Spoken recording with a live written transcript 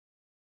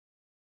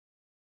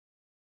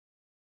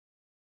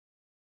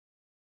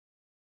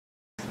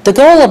The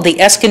goal of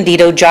the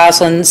Escondido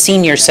Joslyn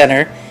Senior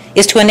Center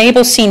is to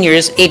enable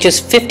seniors ages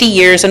 50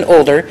 years and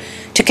older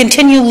to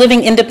continue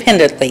living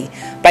independently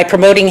by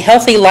promoting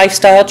healthy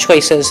lifestyle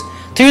choices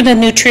through the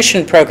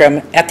nutrition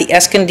program at the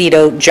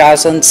Escondido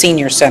Joslyn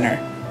Senior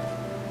Center.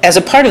 As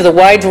a part of the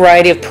wide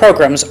variety of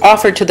programs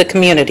offered to the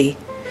community,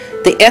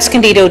 the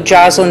Escondido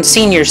Joslyn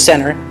Senior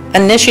Center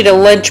initiated a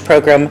lunch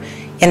program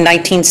in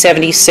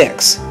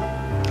 1976.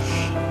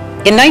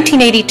 In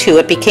 1982,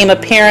 it became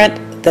apparent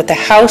that the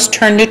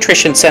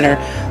house-turned-nutrition center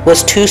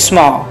was too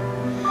small.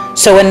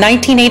 So in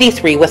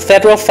 1983, with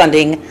federal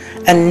funding,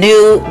 a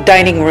new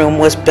dining room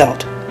was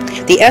built.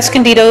 The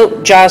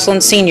Escondido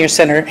Joslyn Senior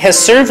Center has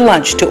served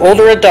lunch to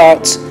older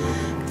adults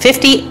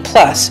 50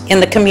 plus in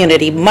the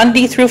community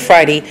Monday through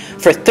Friday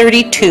for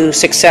 32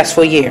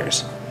 successful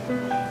years.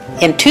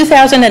 In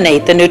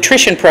 2008, the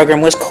nutrition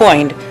program was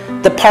coined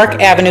the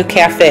Park Avenue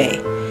Cafe,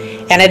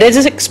 and it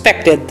is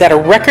expected that a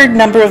record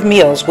number of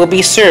meals will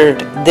be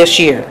served this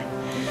year.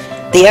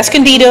 The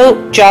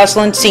Escondido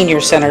Joslyn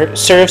Senior Center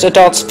serves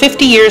adults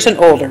 50 years and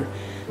older,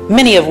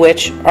 many of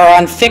which are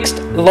on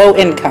fixed low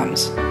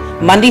incomes.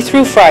 Monday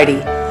through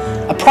Friday,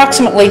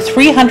 approximately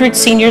 300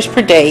 seniors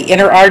per day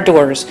enter our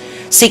doors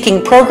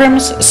seeking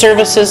programs,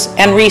 services,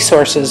 and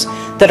resources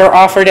that are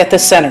offered at the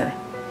center.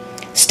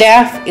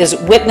 Staff is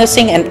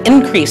witnessing an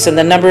increase in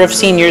the number of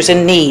seniors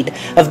in need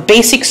of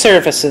basic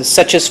services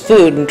such as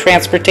food and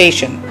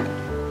transportation.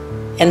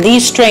 In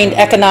these strained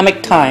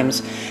economic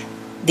times,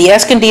 the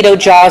Escondido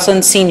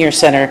Joslyn Senior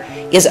Center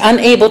is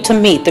unable to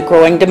meet the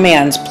growing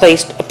demands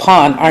placed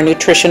upon our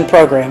nutrition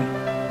program.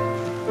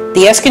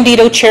 The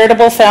Escondido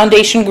Charitable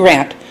Foundation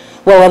grant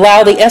will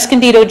allow the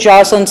Escondido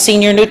Joslyn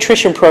Senior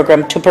Nutrition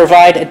Program to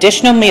provide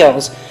additional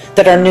meals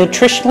that are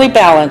nutritionally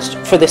balanced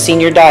for the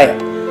senior diet,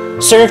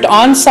 served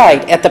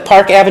on-site at the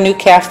Park Avenue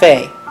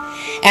Cafe,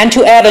 and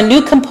to add a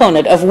new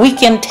component of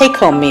weekend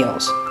take-home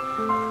meals.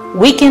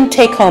 Weekend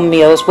take-home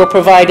meals will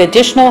provide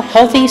additional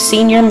healthy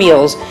senior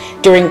meals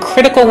during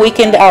critical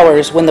weekend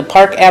hours when the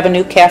Park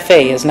Avenue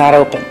Cafe is not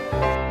open.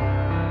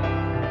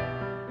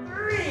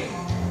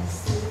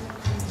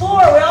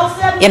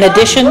 In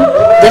addition,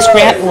 this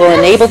grant will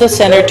enable the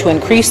center to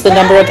increase the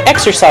number of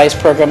exercise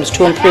programs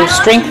to improve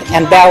strength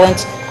and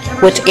balance,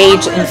 which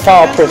aids in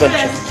fall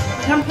prevention.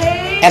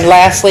 And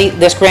lastly,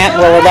 this grant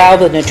will allow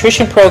the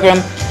nutrition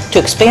program to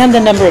expand the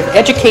number of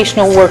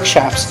educational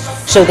workshops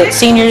so that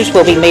seniors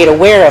will be made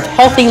aware of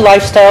healthy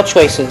lifestyle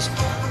choices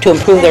to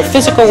improve their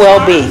physical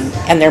well-being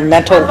and their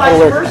mental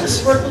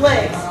alertness.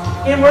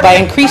 By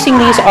increasing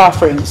these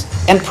offerings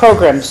and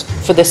programs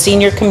for the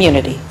senior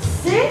community,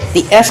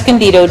 the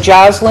Escondido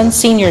Joslyn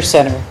Senior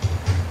Center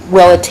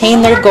will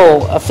attain their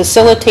goal of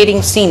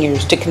facilitating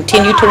seniors to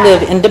continue to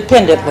live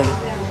independently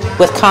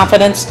with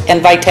confidence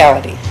and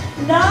vitality.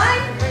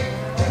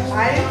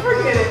 I didn't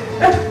forget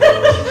it.